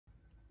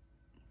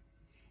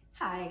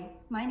Hi,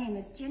 my name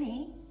is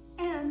Ginny,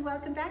 and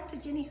welcome back to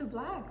Ginny Who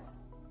Blogs.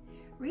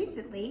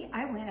 Recently,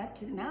 I went up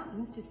to the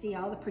mountains to see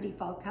all the pretty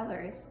fall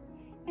colors,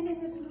 and in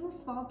this little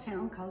small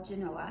town called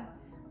Genoa,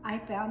 I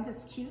found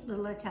this cute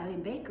little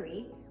Italian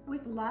bakery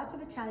with lots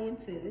of Italian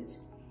foods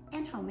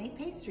and homemade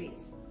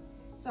pastries.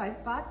 So I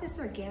bought this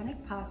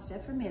organic pasta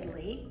from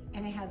Italy,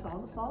 and it has all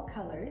the fall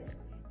colors,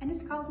 and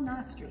it's called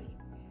Nastri.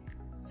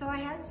 So I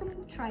had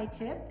some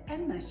tri-tip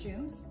and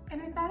mushrooms,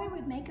 and I thought I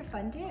would make a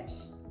fun dish.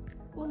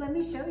 Well, let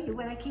me show you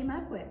what I came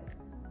up with.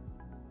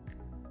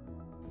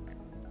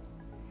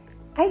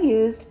 I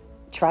used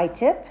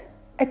tri-tip,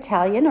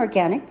 Italian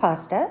organic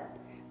pasta,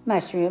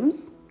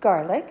 mushrooms,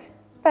 garlic,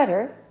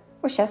 butter,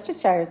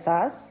 Worcestershire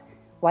sauce,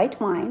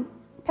 white wine,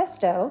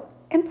 pesto,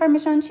 and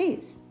Parmesan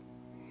cheese.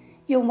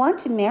 You'll want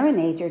to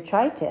marinate your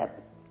tri-tip.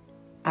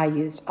 I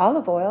used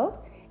olive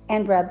oil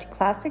and rubbed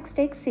classic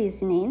steak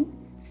seasoning,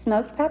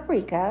 smoked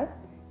paprika,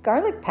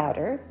 garlic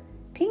powder,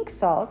 pink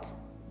salt,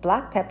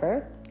 black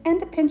pepper, and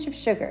a pinch of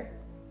sugar,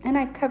 and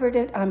I covered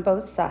it on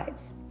both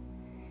sides.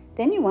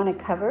 Then you want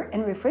to cover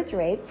and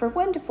refrigerate for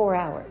 1 to 4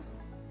 hours.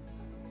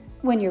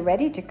 When you're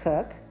ready to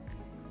cook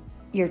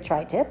your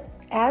tri-tip,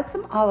 add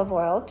some olive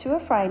oil to a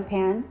frying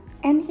pan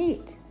and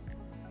heat.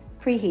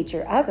 Preheat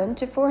your oven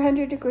to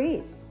 400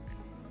 degrees.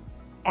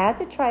 Add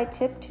the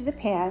tri-tip to the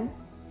pan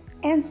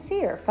and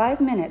sear 5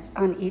 minutes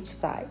on each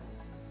side.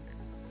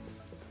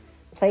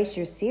 Place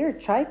your seared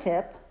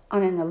tri-tip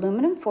on an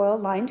aluminum foil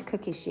lined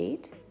cookie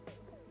sheet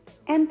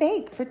and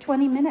bake for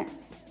 20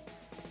 minutes.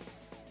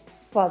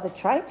 While the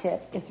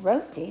tri-tip is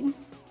roasting,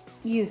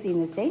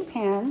 using the same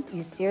pan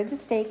you seared the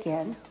steak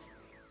in,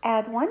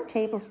 add 1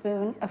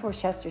 tablespoon of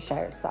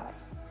Worcestershire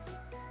sauce.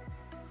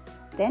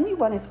 Then you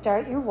want to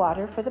start your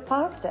water for the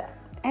pasta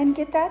and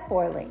get that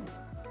boiling.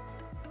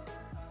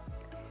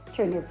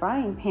 Turn your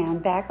frying pan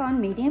back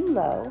on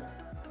medium-low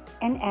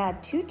and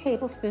add 2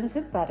 tablespoons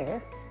of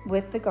butter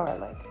with the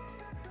garlic.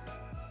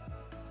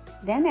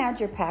 Then add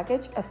your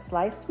package of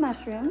sliced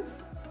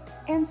mushrooms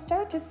and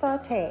start to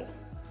sauté,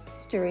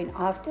 stirring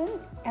often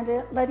and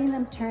letting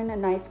them turn a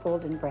nice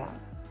golden brown.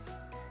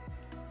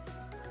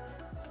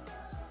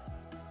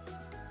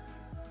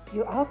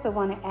 You also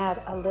want to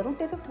add a little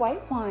bit of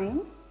white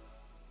wine,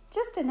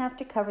 just enough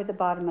to cover the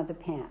bottom of the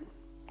pan,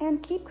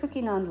 and keep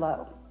cooking on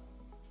low.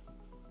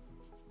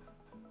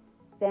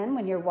 Then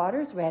when your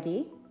water's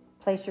ready,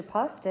 place your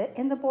pasta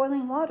in the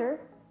boiling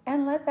water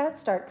and let that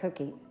start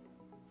cooking.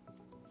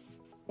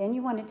 Then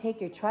you want to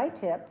take your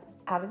tri-tip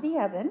out of the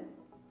oven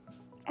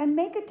and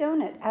make a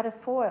donut out of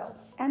foil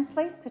and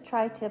place the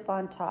tri-tip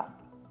on top.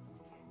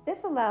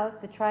 This allows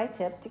the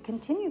tri-tip to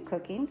continue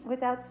cooking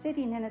without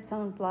sitting in its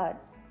own blood.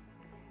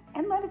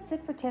 And let it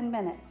sit for 10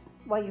 minutes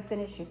while you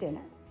finish your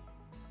dinner.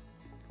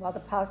 While the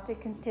pasta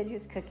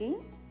continues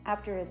cooking,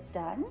 after it's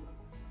done,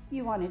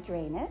 you want to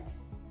drain it.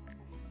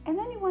 And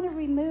then you want to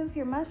remove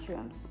your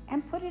mushrooms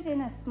and put it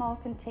in a small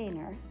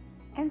container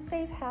and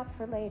save half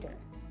for later.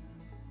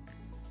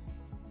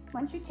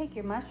 Once you take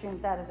your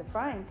mushrooms out of the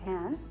frying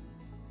pan,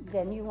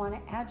 then you want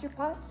to add your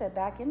pasta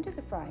back into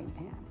the frying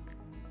pan.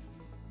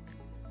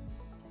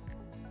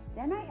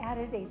 Then I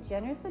added a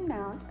generous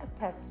amount of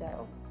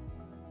pesto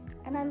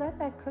and I let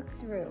that cook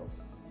through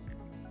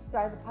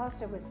while the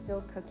pasta was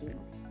still cooking.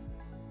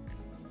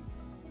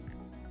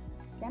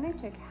 Then I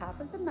took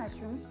half of the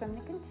mushrooms from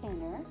the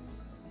container,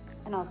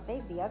 and I'll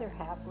save the other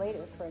half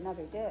later for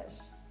another dish,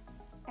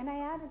 and I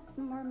added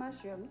some more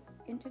mushrooms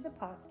into the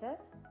pasta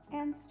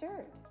and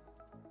stirred.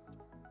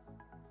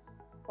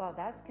 While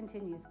that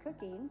continues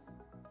cooking,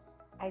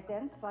 I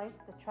then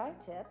sliced the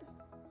tri-tip,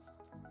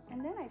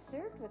 and then I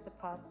served with the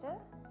pasta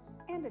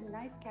and a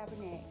nice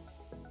Cabernet.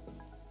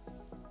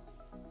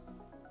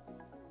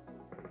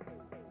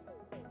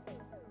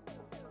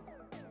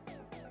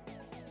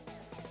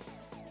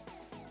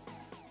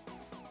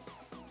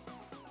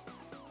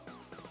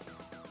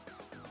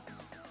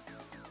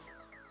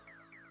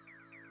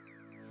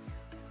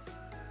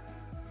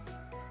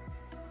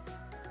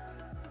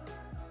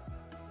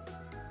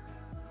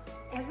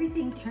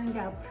 Everything turned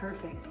out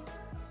perfect.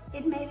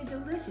 It made a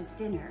delicious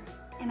dinner,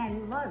 and I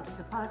loved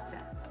the pasta.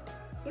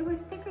 It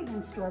was thicker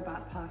than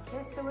store-bought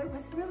pasta, so it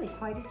was really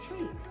quite a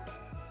treat.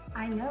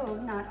 I know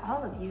not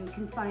all of you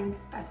can find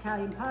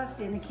Italian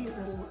pasta in a cute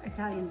little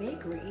Italian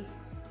bakery,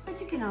 but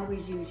you can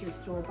always use your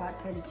store-bought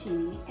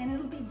fettuccine, and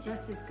it'll be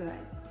just as good.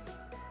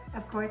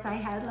 Of course, I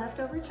had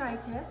leftover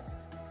tri-tip,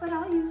 but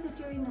I'll use it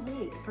during the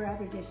week for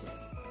other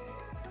dishes.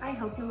 I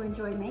hope you'll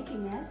enjoy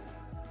making this.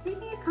 Leave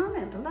me a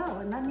comment below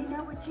and let me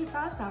know what your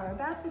thoughts are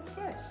about this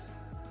dish.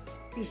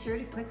 Be sure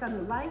to click on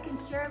the like and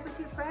share it with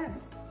your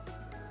friends.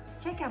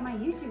 Check out my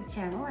YouTube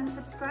channel and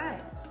subscribe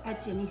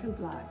at Ginny Who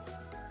Blogs.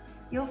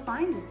 You'll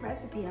find this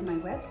recipe on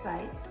my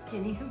website,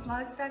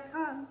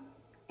 ginnyWhoBlogs.com.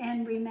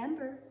 And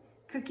remember,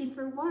 cooking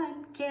for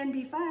one can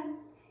be fun,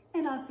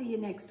 and I'll see you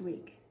next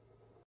week.